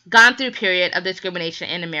gone through a period of discrimination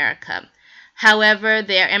in America. However,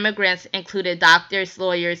 their immigrants included doctors,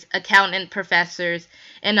 lawyers, accountant, professors,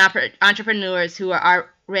 and entrepreneurs who are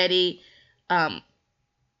already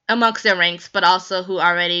amongst their ranks, but also who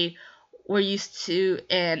already were used to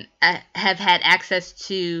and have had access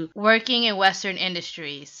to working in Western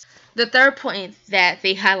industries. The third point that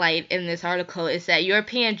they highlight in this article is that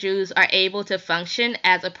European Jews are able to function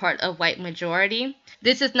as a part of white majority.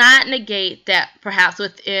 This does not negate that perhaps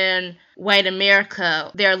within white America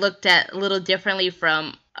they are looked at a little differently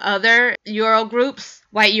from other Euro groups,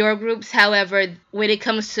 white Euro groups. However, when it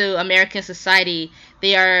comes to American society,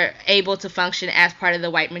 they are able to function as part of the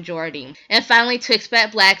white majority. And finally, to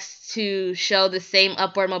expect blacks to show the same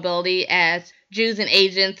upward mobility as Jews and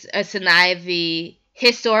Asians is deny the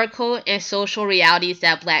historical and social realities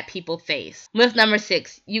that black people face. Myth number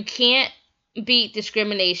 6, you can't beat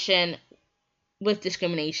discrimination with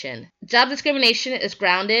discrimination. Job discrimination is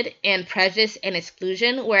grounded in prejudice and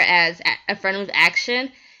exclusion, whereas affirmative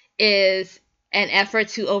action is an effort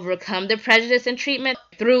to overcome the prejudice and treatment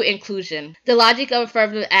through inclusion. The logic of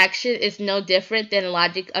affirmative action is no different than the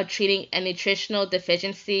logic of treating a nutritional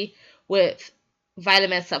deficiency with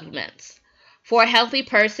vitamin supplements. For a healthy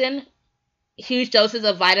person, huge doses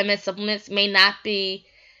of vitamin supplements may not be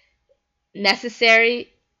necessary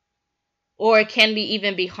or can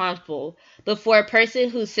even be harmful. But for a person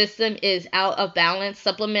whose system is out of balance,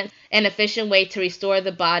 supplements an efficient way to restore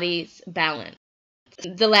the body's balance.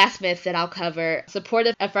 The last myth that I'll cover,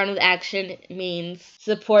 supportive affirmative action means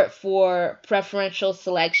support for preferential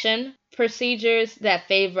selection procedures that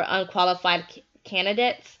favor unqualified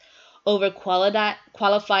candidates over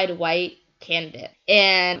qualified white candidates.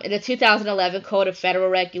 And the 2011 Code of Federal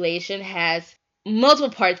Regulation has multiple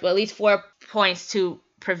parts, but at least 4 points to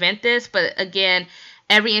prevent this. But again,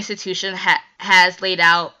 every institution has laid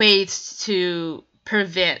out ways to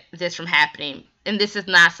prevent this from happening. And this is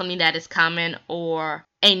not something that is common or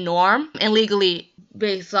a norm. And legally,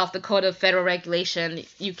 based off the Code of Federal Regulation,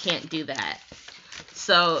 you can't do that.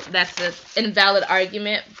 So that's an invalid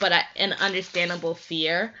argument, but an understandable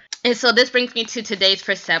fear. And so this brings me to today's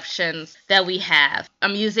perceptions that we have.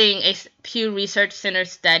 I'm using a Pew Research Center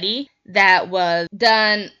study that was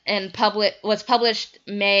done and was published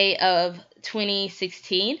May of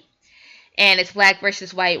 2016. And it's Black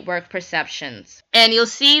versus White Work Perceptions. And you'll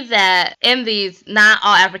see that in these, not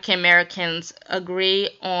all African Americans agree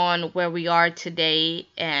on where we are today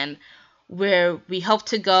and where we hope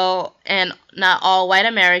to go, and not all white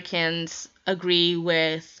Americans agree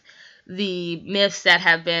with the myths that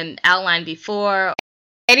have been outlined before.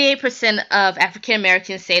 88% of African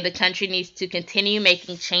Americans say the country needs to continue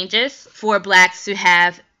making changes for blacks to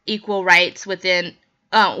have equal rights with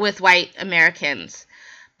white Americans.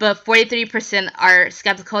 But 43% are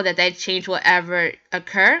skeptical that change will ever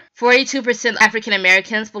occur. 42% of African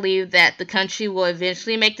Americans believe that the country will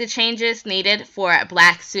eventually make the changes needed for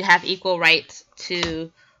blacks to have equal rights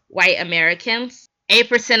to white Americans.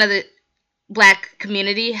 8% of the black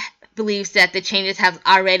community believes that the changes have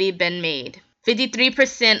already been made.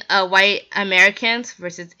 53% of white Americans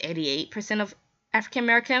versus 88% of African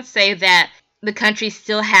Americans say that the country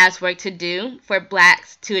still has work to do for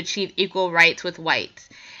blacks to achieve equal rights with whites.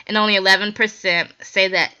 And only 11% say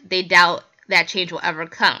that they doubt that change will ever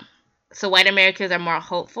come. So white Americans are more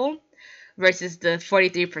hopeful versus the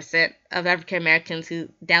 43% of African Americans who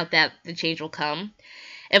doubt that the change will come.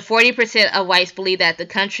 And 40% of whites believe that the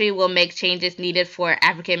country will make changes needed for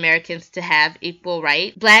African Americans to have equal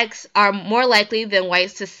rights. Blacks are more likely than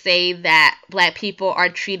whites to say that black people are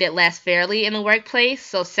treated less fairly in the workplace.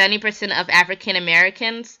 So 70% of African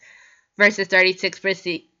Americans versus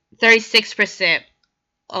 36%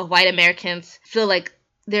 of white Americans feel like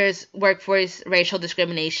there's workforce racial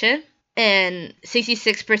discrimination. And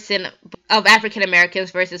 66% of African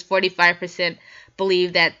Americans versus 45%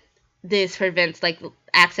 believe that this prevents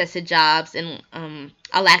access to jobs and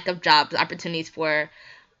a lack of job opportunities for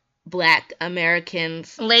black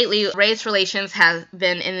Americans. Lately, race relations have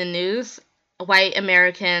been in the news. White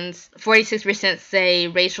Americans, 46% say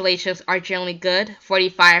race relations are generally good,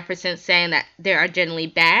 45% saying that they are generally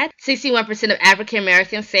bad. 61% of African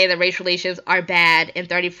Americans say that race relations are bad, and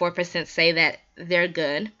 34% say that they're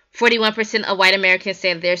good. 41% of white Americans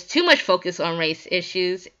say that there's too much focus on race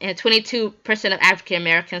issues, and 22% of African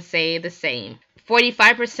Americans say the same.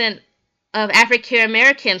 45% of African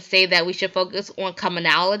Americans say that we should focus on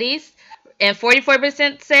commonalities, and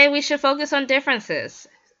 44% say we should focus on differences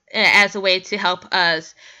as a way to help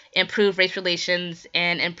us improve race relations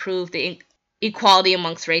and improve the equality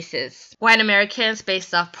amongst races. White Americans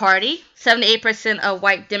based off party. 78% of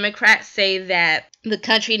white Democrats say that the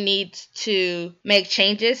country needs to make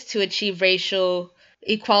changes to achieve racial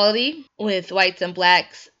equality with whites and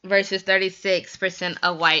blacks versus 36%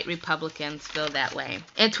 of white Republicans feel that way.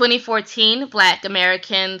 In 2014, black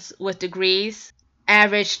Americans with degrees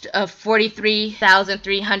averaged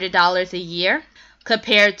 $43,300 a year,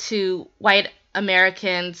 compared to white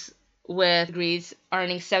Americans with degrees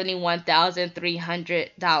earning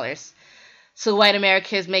 $71,300. So white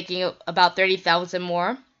Americans making about $30,000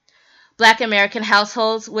 more. Black American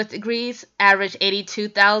households with degrees average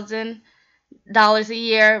 $82,000 a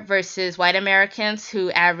year versus white Americans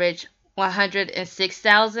who average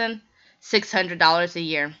 $106,600 a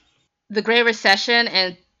year. The Great Recession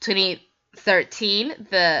in 2013,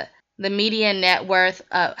 the median net worth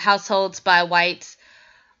of households by whites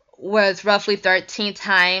was roughly 13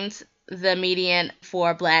 times the median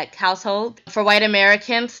for black households. For white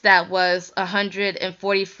Americans, that was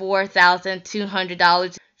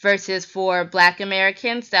 $144,200 versus for black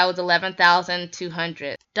Americans, that was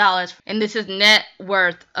 $11,200. And this is net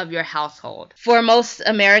worth of your household. For most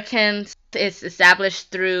Americans, it's established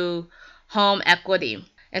through home equity.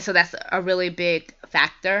 And so that's a really big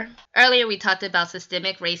factor. Earlier, we talked about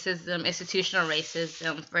systemic racism, institutional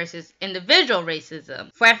racism versus individual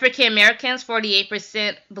racism. For African Americans,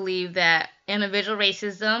 48% believe that individual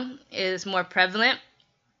racism is more prevalent.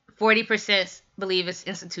 40% believe it's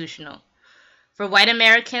institutional. For white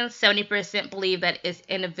Americans, 70% believe that it's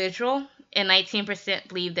individual, and 19%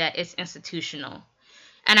 believe that it's institutional.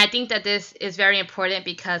 And I think that this is very important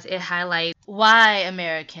because it highlights why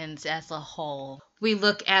Americans as a whole, we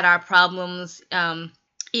look at our problems,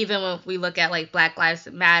 even when we look at Black Lives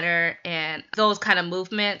Matter and those kind of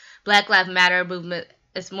movements. Black Lives Matter movement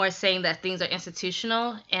is more saying that things are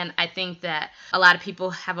institutional, and I think that a lot of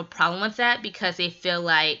people have a problem with that because they feel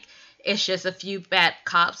like it's just a few bad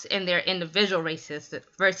cops and they're individual racists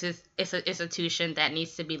versus it's an institution that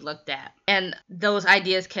needs to be looked at. And those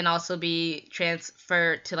ideas can also be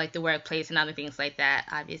transferred to the workplace and other things like that,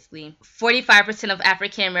 obviously. 45% of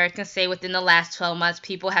African Americans say within the last 12 months,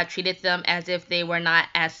 people have treated them as if they were not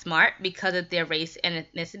as smart because of their race and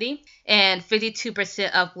ethnicity. And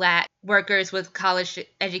 52% of black workers with college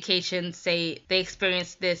education say they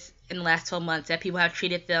experienced this in the last 12 months, that people have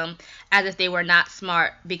treated them as if they were not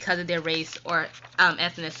smart because of their race or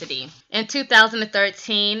ethnicity. In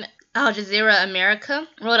 2013, Al Jazeera America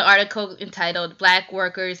wrote an article entitled "Black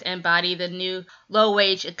Workers Embody the New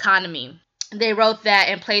Low-Wage Economy." They wrote that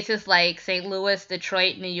in places like St. Louis,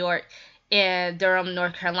 Detroit, New York, and Durham,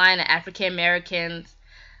 North Carolina, African Americans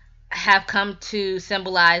have come to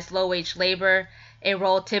symbolize low-wage labor, a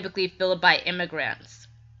role typically filled by immigrants.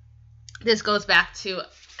 This goes back to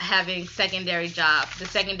having secondary job, the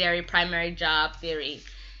secondary primary job theory,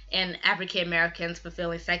 and African Americans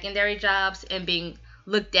fulfilling secondary jobs and being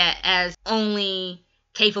looked at as only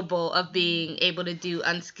capable of being able to do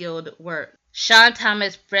unskilled work. Sean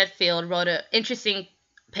Thomas Bredfield wrote an interesting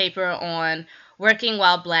paper on Working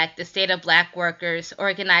While Black, the state of black workers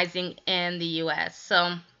organizing in the U.S.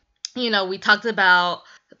 So, we talked about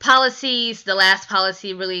policies, the last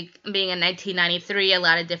policy really being in 1993, a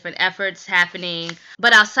lot of different efforts happening.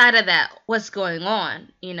 But outside of that, what's going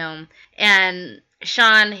on, And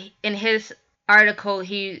Sean, in his article,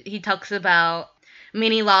 he talks about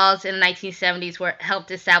many laws in the 1970s were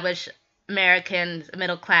helped establish Americans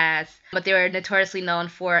middle class, but they were notoriously known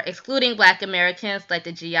for excluding black Americans, like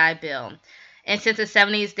the GI Bill. And since the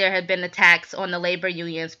 70s, there had been attacks on the labor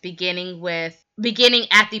unions, beginning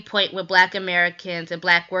at the point where black Americans and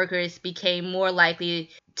black workers became more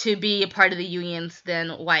likely to be a part of the unions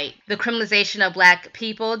than white. The criminalization of black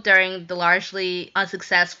people during the largely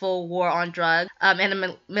unsuccessful war on drugs, and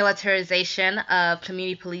the militarization of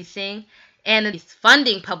community policing, and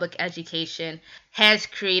funding public education has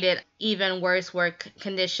created even worse work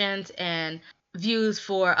conditions and views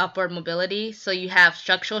for upward mobility. So you have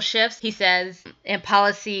structural shifts, he says, in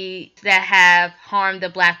policy that have harmed the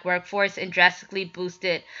black workforce and drastically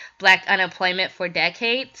boosted black unemployment for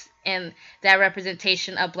decades, and that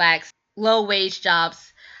representation of blacks low-wage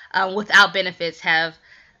jobs without benefits have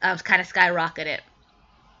kind of skyrocketed.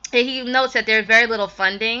 And he notes that there's very little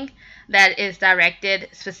funding that is directed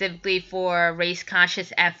specifically for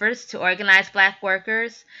race-conscious efforts to organize black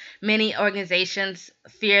workers. Many organizations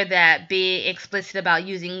fear that being explicit about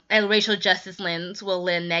using a racial justice lens will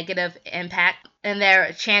lend negative impact in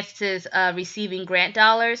their chances of receiving grant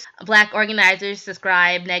dollars. Black organizers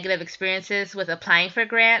describe negative experiences with applying for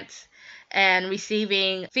grants and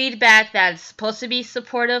receiving feedback that's supposed to be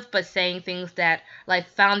supportive, but saying things that, like,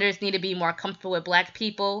 founders need to be more comfortable with black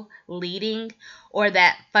people leading, or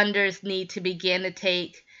that funders need to begin to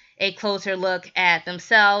take a closer look at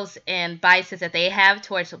themselves and biases that they have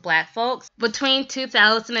towards black folks. Between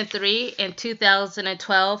 2003 and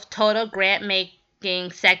 2012, total grant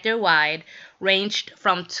making sector-wide ranged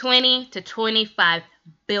from $20 to $25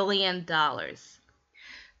 billion.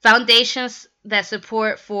 Foundations that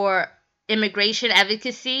support for immigration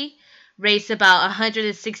advocacy raised about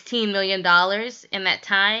 $116 million in that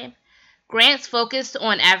time. Grants focused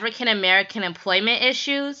on African American employment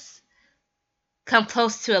issues come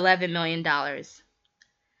close to $11 million. $11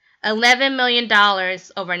 million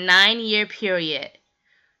over a 9-year period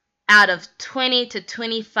out of $20 to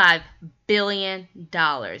 $25 billion.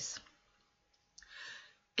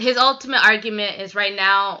 His ultimate argument is right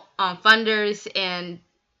now funders and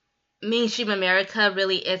mainstream America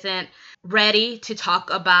really isn't ready to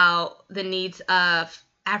talk about the needs of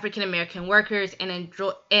African American workers and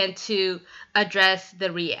to address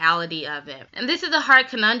the reality of it. And this is a hard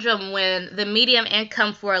conundrum when the median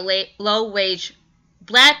income for a low-wage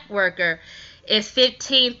black worker is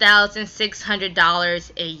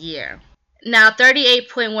 $15,600 a year. Now,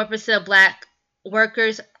 38.1% of black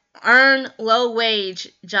workers earn low-wage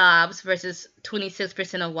jobs versus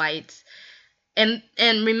 26% of whites. And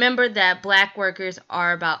remember that black workers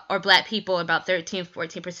black people are about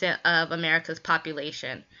 13-14% of America's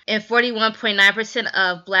population. And 41.9%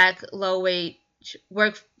 of black low-wage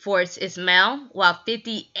workforce is male, while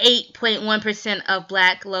 58.1% of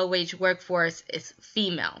black low-wage workforce is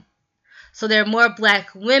female. So there are more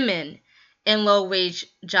black women in low-wage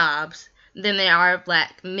jobs than there are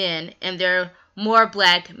black men, and there are more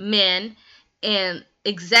black men in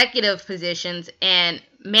executive positions and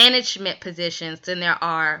management positions than there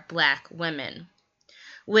are black women,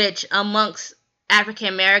 which amongst African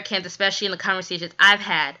Americans, especially in the conversations I've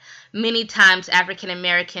had, many times African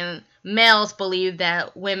American males believe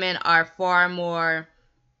that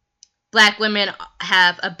black women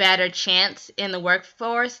have a better chance in the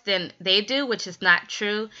workforce than they do, which is not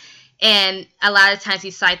true. And a lot of times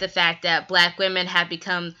he cites the fact that black women have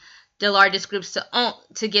become the largest groups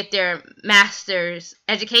to get their master's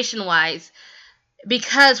education-wise,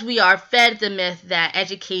 because we are fed the myth that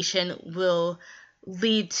education will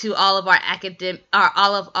lead to all of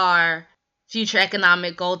our future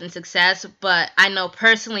economic goals and success. But I know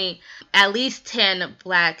personally at least 10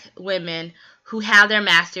 black women who have their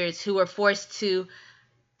masters who were forced to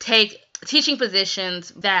take teaching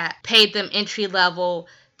positions that paid them entry-level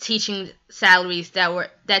teaching salaries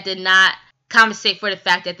that did not compensate for the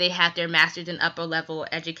fact that they had their masters in upper level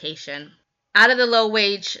education. Out of the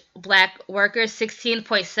low-wage black workers,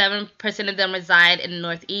 16.7% of them reside in the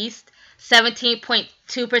Northeast,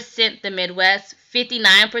 17.2% the Midwest,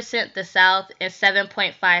 59% the South, and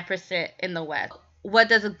 7.5% in the West. What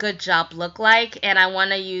does a good job look like? And I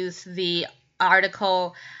want to use the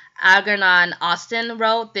article Algernon Austin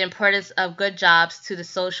wrote, The Importance of Good Jobs to the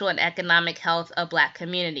Social and Economic Health of Black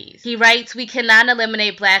Communities. He writes, we cannot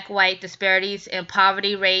eliminate black-white disparities in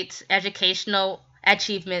poverty rates, educational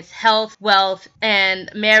achievements, health, wealth,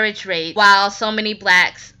 and marriage rate while so many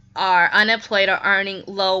blacks are unemployed or earning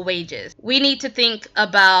low wages. We need to think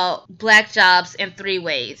about black jobs in three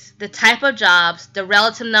ways: the type of jobs, the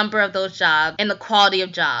relative number of those jobs, and the quality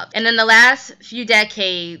of jobs. And in the last few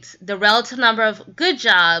decades, the relative number of good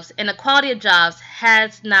jobs and the quality of jobs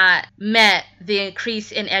has not met the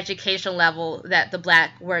increase in education level that the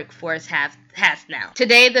black workforce has now.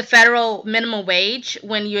 Today, the federal minimum wage,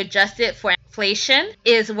 when you adjust it for inflation,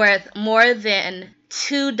 is worth more than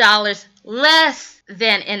 $2 less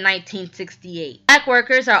than in 1968. Black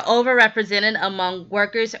workers are overrepresented among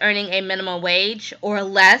workers earning a minimum wage or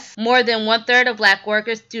less. More than 1/3 of black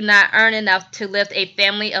workers do not earn enough to lift a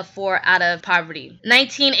family of four out of poverty.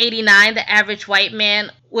 1989, the average white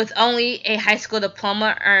man with only a high school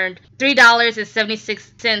diploma earned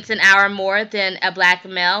 $3.76 an hour more than a black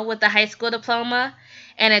male with a high school diploma.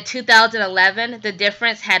 And in 2011, the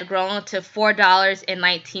difference had grown to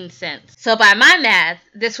 $4.19. So by my math,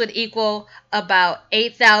 this would equal about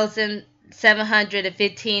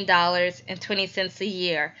 $8,715.20 a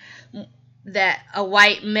year that a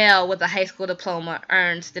white male with a high school diploma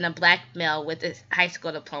earns than a black male with a high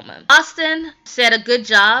school diploma. Austin said a good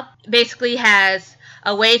job basically has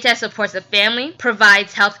a wage that supports a family,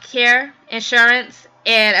 provides health care insurance,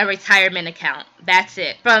 and a retirement account. That's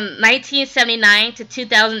it. From 1979 to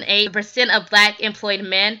 2008, the percent of black employed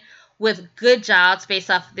men with good jobs based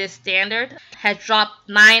off this standard has dropped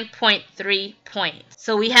 9.3 points.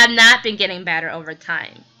 So we have not been getting better over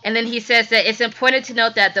time. And then he says that it's important to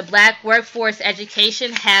note that the black workforce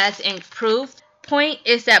education has improved. Point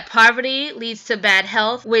is that poverty leads to bad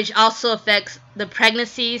health, which also affects the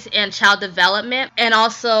pregnancies and child development, and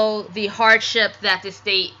also the hardship that the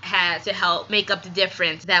state has to help make up the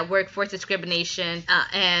difference that workforce discrimination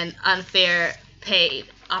and unfair paid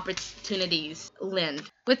opportunities lend.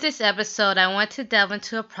 With this episode, I want to delve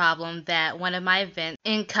into a problem that one of my events,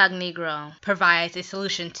 IncogNegro, provides a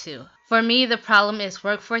solution to. For me, the problem is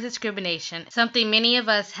workforce discrimination, something many of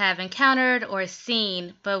us have encountered or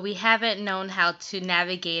seen, but we haven't known how to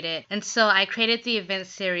navigate it. And so I created the event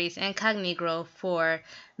series IncogNegro for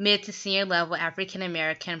mid to senior level African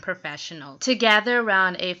American professionals to gather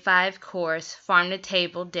around a 5-course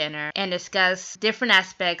farm-to-table dinner and discuss different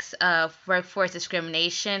aspects of workforce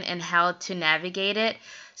discrimination and how to navigate it,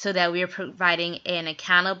 so that we are providing an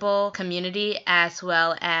accountable community as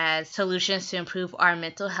well as solutions to improve our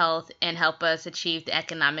mental health and help us achieve the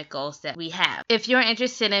economic goals that we have. If you're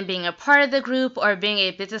interested in being a part of the group or being a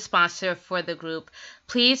business sponsor for the group,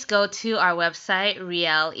 please go to our website,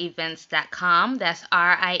 rielleevents.com. That's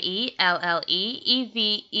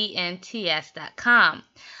RIELLEEVENTS.com.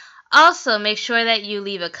 Also, make sure that you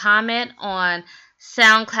leave a comment on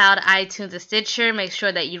SoundCloud, iTunes, and Stitcher. Make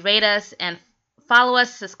sure that you rate us and follow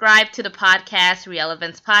us, subscribe to the podcast, Rielle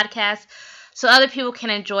Events Podcast, so other people can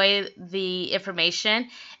enjoy the information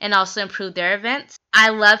and also improve their events. I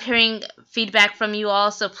love hearing feedback from you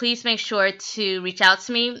all, so please make sure to reach out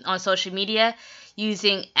to me on social media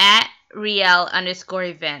using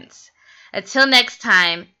 @Rielle_events. Until next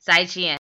time, 再见.